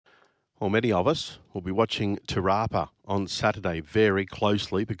Well, many of us will be watching Tarapa on Saturday very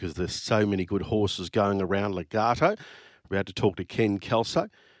closely because there's so many good horses going around Legarto. We had to talk to Ken Kelso,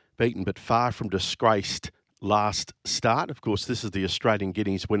 beaten but far from disgraced last start. Of course, this is the Australian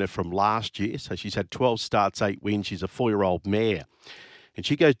Guineas winner from last year. So she's had 12 starts, 8 wins. She's a 4-year-old mare. And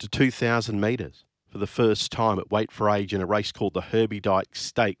she goes to 2,000 metres for the first time at weight for age in a race called the Herbie Dyke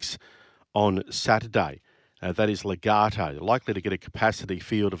Stakes on Saturday. That is Legarto, likely to get a capacity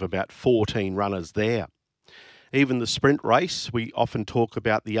field of about 14 runners there. Even the sprint race, we often talk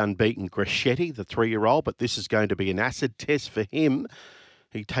about the unbeaten Grascetti, the 3-year-old, but this is going to be an acid test for him.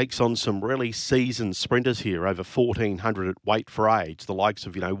 He takes on some really seasoned sprinters here, over 1,400 at weight for age, the likes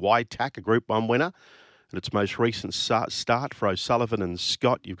of, Whitack, a Group 1 winner, and its most recent start for O'Sullivan and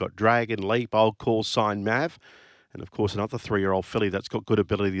Scott. You've got Dragon Leap, Old Call Sign Mav. And, of course, another 3-year-old filly that's got good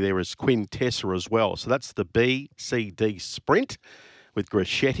ability there is Quintessa as well. So that's the BCD sprint with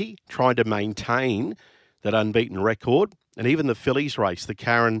Grascetti trying to maintain that unbeaten record. And even the fillies race, the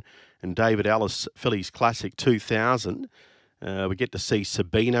Karen and David Ellis Fillies Classic 2000. We get to see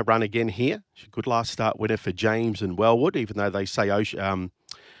Sabina run again here. She's a good last start winner for James and Wellwood, even though they say the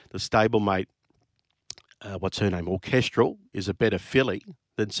stablemate, what's her name, Orchestral, is a better filly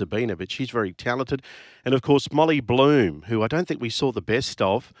than Sabina, but she's very talented. And, of course, Molly Bloom, who I don't think we saw the best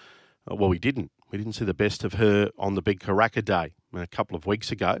of. Well, we didn't. We didn't see the best of her on the big Karaka Day a couple of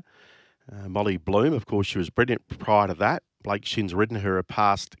weeks ago. Molly Bloom, of course, she was brilliant prior to that. Blake Shin's ridden her a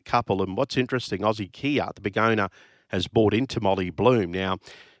past couple. And what's interesting, Aussie Kia, the big owner, has bought into Molly Bloom. Now,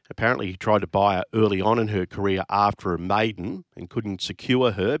 apparently he tried to buy her early on in her career after a maiden and couldn't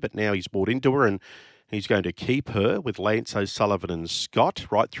secure her, but now he's bought into her and he's going to keep her with Lance O'Sullivan and Scott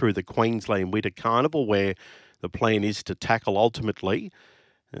right through the Queensland Winter Carnival, where the plan is to tackle ultimately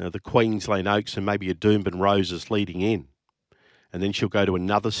the Queensland Oaks and maybe a Doomben Roses leading in. And then she'll go to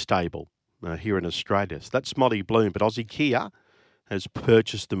another stable here in Australia. So that's Molly Bloom, but Aussie Kia has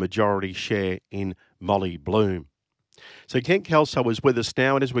purchased the majority share in Molly Bloom. So Ken Kelso is with us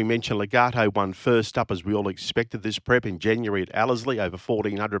now, and as we mentioned, Legarto won first up, as we all expected this prep in January at Ellerslie, over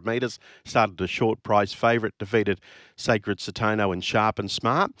 1,400 metres. Started a short price favourite, defeated Sacred Satono and Sharp and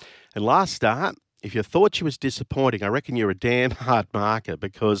Smart. And last start, if you thought she was disappointing, I reckon you're a damn hard marker,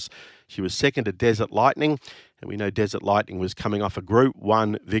 because she was second to Desert Lightning, and we know Desert Lightning was coming off a Group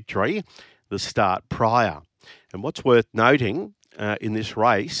 1 victory the start prior. And what's worth noting, in this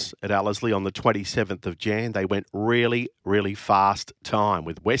race at Ellerslie on the 27th of Jan, they went really, really fast time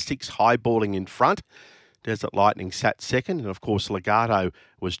with Wessex highballing in front. Desert Lightning sat second, and of course Legarto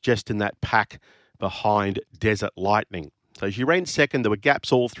was just in that pack behind Desert Lightning. So she ran second. There were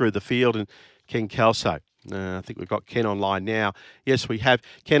gaps all through the field, and Ken Kelso. I think we've got Ken online now. Yes, we have.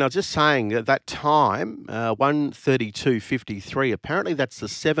 Ken, I was just saying at that time, 1:32.53. Apparently that's the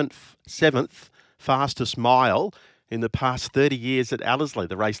seventh fastest mile in the past 30 years at Ellerslie.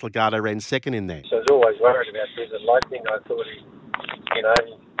 The race Legarto ran second in there. So I was always worried about Desert Lightning. I thought he,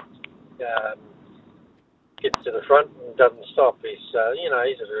 gets to the front and doesn't stop. He's a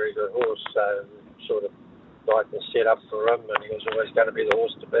very good horse. So sort of Lightning set up for him, and he was always going to be the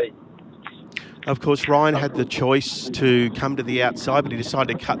horse to beat. Of course, Ryan had the choice to come to the outside, but he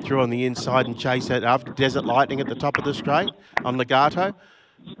decided to cut through on the inside and chase that after Desert Lightning at the top of the straight on Legarto.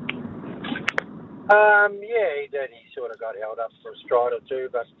 He did. He sort of got held up for a stride or two,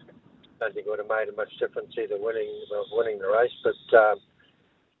 but I don't think it would have made a much difference either winning the race. But,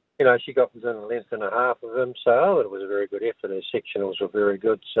 she got within a length and a half of him, so it was a very good effort. Her sectionals were very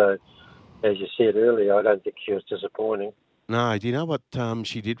good. So, as you said earlier, I don't think she was disappointing. No, do you know what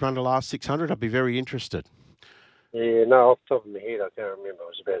she did run the last 600? I'd be very interested. Yeah, no, off the top of my head, I can't remember. It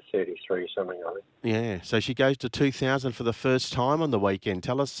was about 33 something, I think. Yeah, so she goes to 2,000 for the first time on the weekend.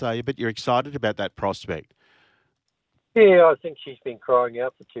 Tell us, I bet you're excited about that prospect. Yeah, I think she's been crying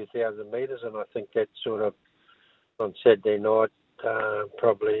out for 2,000 metres, and I think that sort of on Saturday night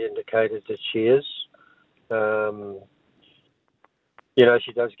probably indicated that she is.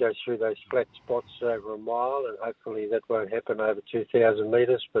 She does go through those flat spots over a mile, and hopefully that won't happen over 2,000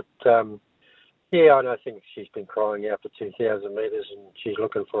 metres. But, I think she's been crying out for 2,000 metres, and she's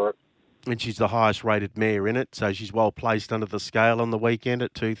looking for it. And she's the highest rated mare in it, so she's well placed under the scale on the weekend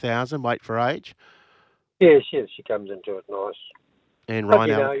at 2,000, weight for age. Yeah, she comes into it nice. And but,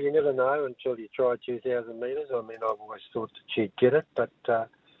 Ryan, you never know until you try 2,000 metres. I mean, I've always thought that she'd get it, but, as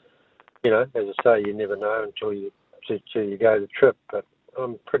I say, you never know until you go the trip. But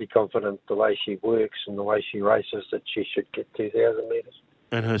I'm pretty confident the way she works and the way she races that she should get 2,000 metres.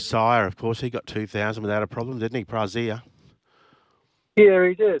 And her sire, of course, he got 2,000 without a problem, didn't he, Prazia? Yeah,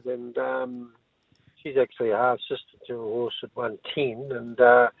 he did. And she's actually a half sister to a horse at 110. And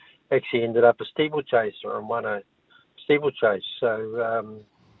actually ended up a steeplechaser and won a steeplechase. So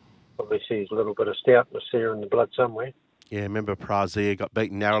obviously there's a little bit of stoutness there in the blood somewhere. Yeah, remember Prazia got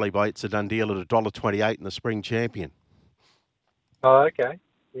beaten narrowly by It's a Done Deal at $1.28 in the Spring Champion. Oh, okay.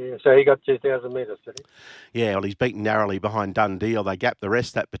 Yeah, so he got 2,000 metres, did he? Yeah, well, he's beaten narrowly behind Done Deal. They gapped the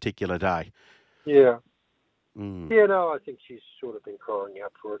rest that particular day. Yeah. Mm. Yeah, no, I think she's sort of been crying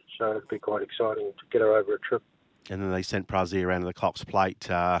out for it, so it'd be quite exciting to get her over a trip. And then they sent Prazia around to the Cox Plate,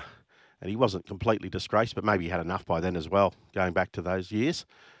 and he wasn't completely disgraced, but maybe he had enough by then as well, going back to those years.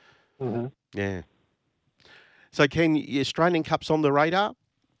 Mm-hmm. Yeah. So, Ken, your Australian Cup's on the radar?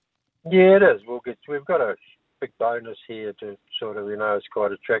 Yeah, it is. We've got a big bonus here to sort of, it's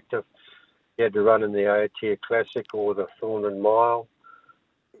quite attractive. You had to run in the Aotea Classic or the Thornton Mile.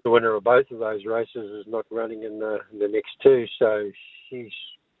 The winner of both of those races is not running in the next two, so she's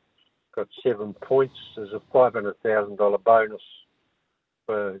got 7 points. There's a $500,000 bonus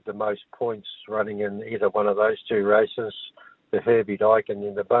for the most points running in either one of those two races, the Herbie Dyke and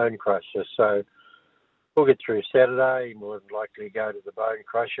then the Bone Crusher. So we'll get through Saturday, more than likely go to the Bone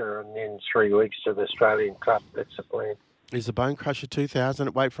Crusher, and then 3 weeks to the Australian Cup. That's the plan. Is the Bone Crusher 2000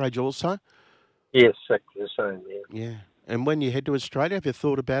 at Weight for Age also? Yes, exactly the same, yeah. Yeah. And when you head to Australia, have you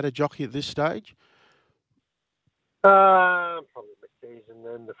thought about a jockey at this stage? Probably McKee's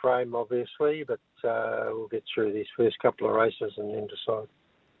in the frame, obviously, but we'll get through these first couple of races and then decide.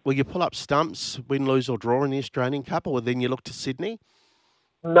 Will you pull up stumps, win, lose or draw in the Australian Cup, or then you look to Sydney?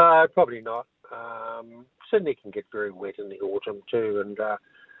 No, probably not. Sydney can get very wet in the autumn too, and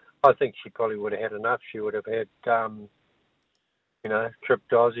I think she probably would have had enough. She would have had, trip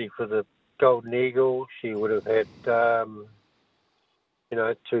to Aussie for the Golden Eagle. She would have had, 2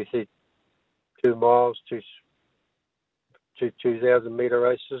 miles, two 2,000 metre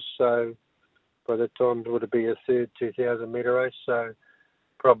races. So by that time it would have been a third 2,000 metre race. So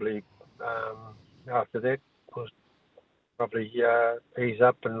probably after that was probably ease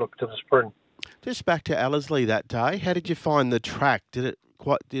up and look to the spring. Just back to Ellerslie that day. How did you find the track? Did it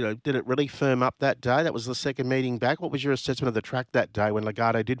really firm up that day? That was the second meeting back. What was your assessment of the track that day when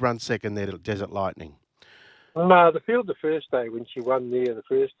Legarto did run second there at Desert Lightning? No, the field the first day when she won there the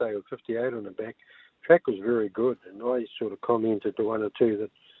first day with 58 on the back, track was very good, and I sort of commented to one or two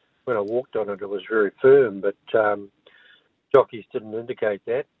that when I walked on it, it was very firm, but jockeys didn't indicate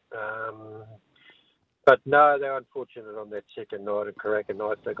that. But no, they were unfortunate on that second night at Karaka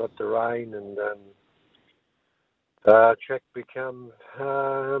night. They got the rain, and track become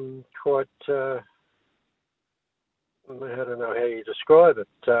quite. I don't know how you describe it.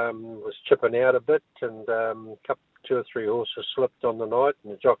 Was chipping out a bit, and 2 or 3 horses slipped on the night,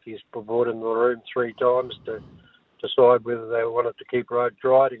 and the jockeys were brought in the room 3 times to decide whether they wanted to keep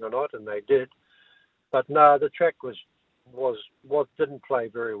riding or not, and they did. But no, the track didn't play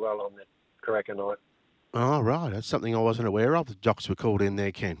very well on that Karaka night. Oh, right. That's something I wasn't aware of. The jocks were called in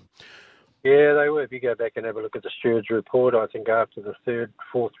there, Ken. Yeah, they were. If you go back and have a look at the steward's report, I think after the 3rd,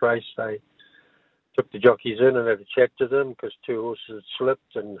 4th race, they took the jockeys in and had a chat to them because 2 horses had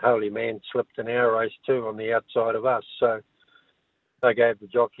slipped, and Holy Man slipped in our race too on the outside of us. So they gave the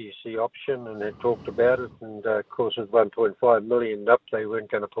jockeys the option and had talked about it. And of course, with 1.5 million up, they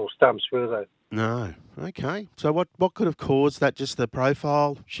weren't going to pull stumps, were they? No. Okay. So what could have caused that? Just the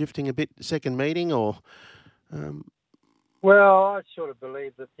profile shifting a bit second meeting, or? Well, I sort of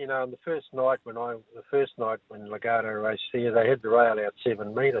believe that on the first night when Legarto raced here, they had the rail out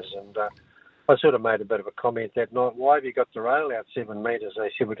 7 metres, and I sort of made a bit of a comment that night. Why have you got the rail out 7 metres? They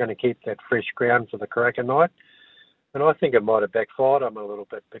said we're going to keep that fresh ground for the Karaka night, and I think it might have backfired on them a little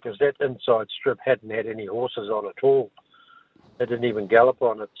bit because that inside strip hadn't had any horses on at all. They didn't even gallop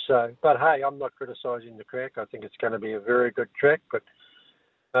on it. So, but hey, I'm not criticising the track. I think it's going to be a very good track, but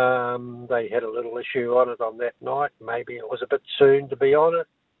they had a little issue on it on that night. Maybe it was a bit soon to be on it.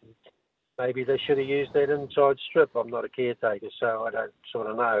 Maybe they should have used that inside strip. I'm not a caretaker, so I don't sort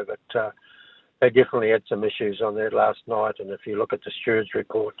of know. But they definitely had some issues on that last night. And if you look at the steward's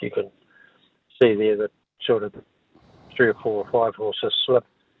report, you can see there that sort of 3 or 4 or 5 horses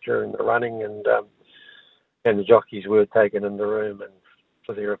slipped during the running, and the jockeys were taken in the room and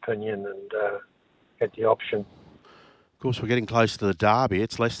for their opinion and had the option. Of course, we're getting close to the Derby.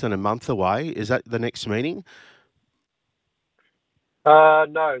 It's less than a month away. Is that the next meeting? No,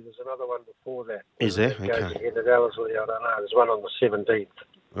 there's another one before that. Is there? It goes Okay. ahead at Ellerslie, I don't know. There's one on the 17th.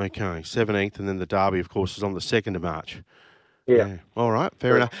 Okay, 17th, and then the Derby, of course, is on the 2nd of March. Yeah. Yeah. All right.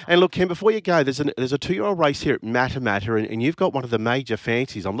 Fair Good. enough. And look, Ken, before you go, there's a 2-year-old race here at Matter, and you've got one of the major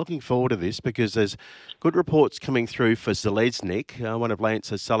fancies. I'm looking forward to this because there's good reports coming through for Zalesnik, one of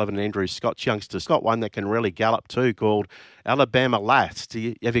Lance Sullivan and Andrew Scott's youngsters. Got one that can really gallop too, called Alabama Lass.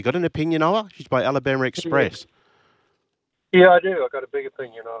 Have you got an opinion of her? She's by Alabama Yeah. Express. Yeah, I do. I've got a big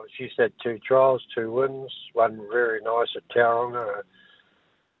opinion of it. She's had 2 trials, 2 wins, one very nice at Tauranga.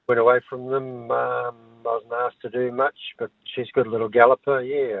 Went away from them. I wasn't asked to do much, but she's a good little galloper.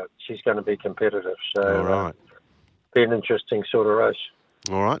 Yeah, she's going to be competitive. So All right. be an interesting sort of race.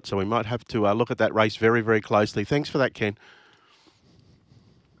 All right. So we might have to look at that race very, very closely. Thanks for that, Ken.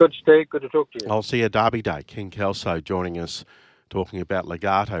 Good, Steve. Good to talk to you. I'll see you Derby Day. Ken Kelso joining us, talking about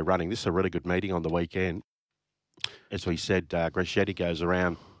Legarto running. This is a really good meeting on the weekend. As we said, Grescetti goes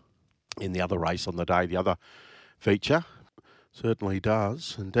around in the other race on the day, the other feature. Certainly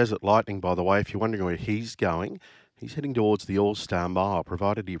does. And Desert Lightning, by the way, if you're wondering where he's going, he's heading towards the All-Star Mile,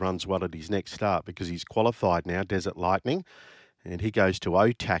 provided he runs well at his next start, because he's qualified now, Desert Lightning, and he goes to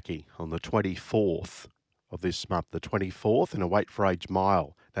Otaki on the 24th of this month, the 24th, in a weight for age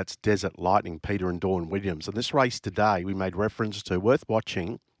mile. That's Desert Lightning, Peter and Dawn Williams. And this race today, we made reference to, worth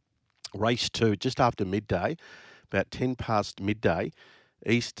watching, race 2, just after midday, about 10 past midday,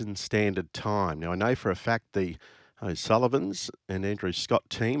 Eastern Standard Time. Now, I know for a fact the Sullivans and Andrew Scott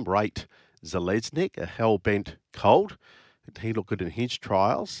team rate Zalesnik a hell-bent colt. He looked good in his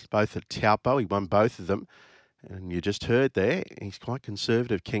trials, both at Taupo. He won both of them. And you just heard there, he's quite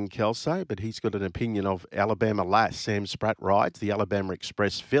conservative, Ken Kelso, but he's got an opinion of Alabama Lass. Sam Spratt rides the Alabama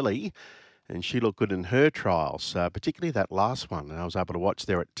Express filly, and she looked good in her trials, particularly that last one. And I was able to watch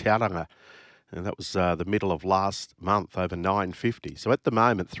there at Tauranga, and that was the middle of last month, over $9.50. So at the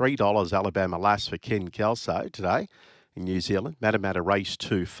moment, $3 Alabama Lass for Ken Kelso today in New Zealand. Matter race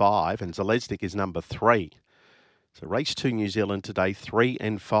 2-5, and Zalesnik is number 3. So race 2 New Zealand today, 3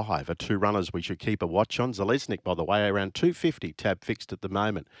 and 5 are 2 runners we should keep a watch on. Zalesnik, by the way, around $2.50, tab fixed at the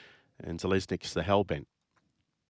moment. And Zalesnik's the hellbent.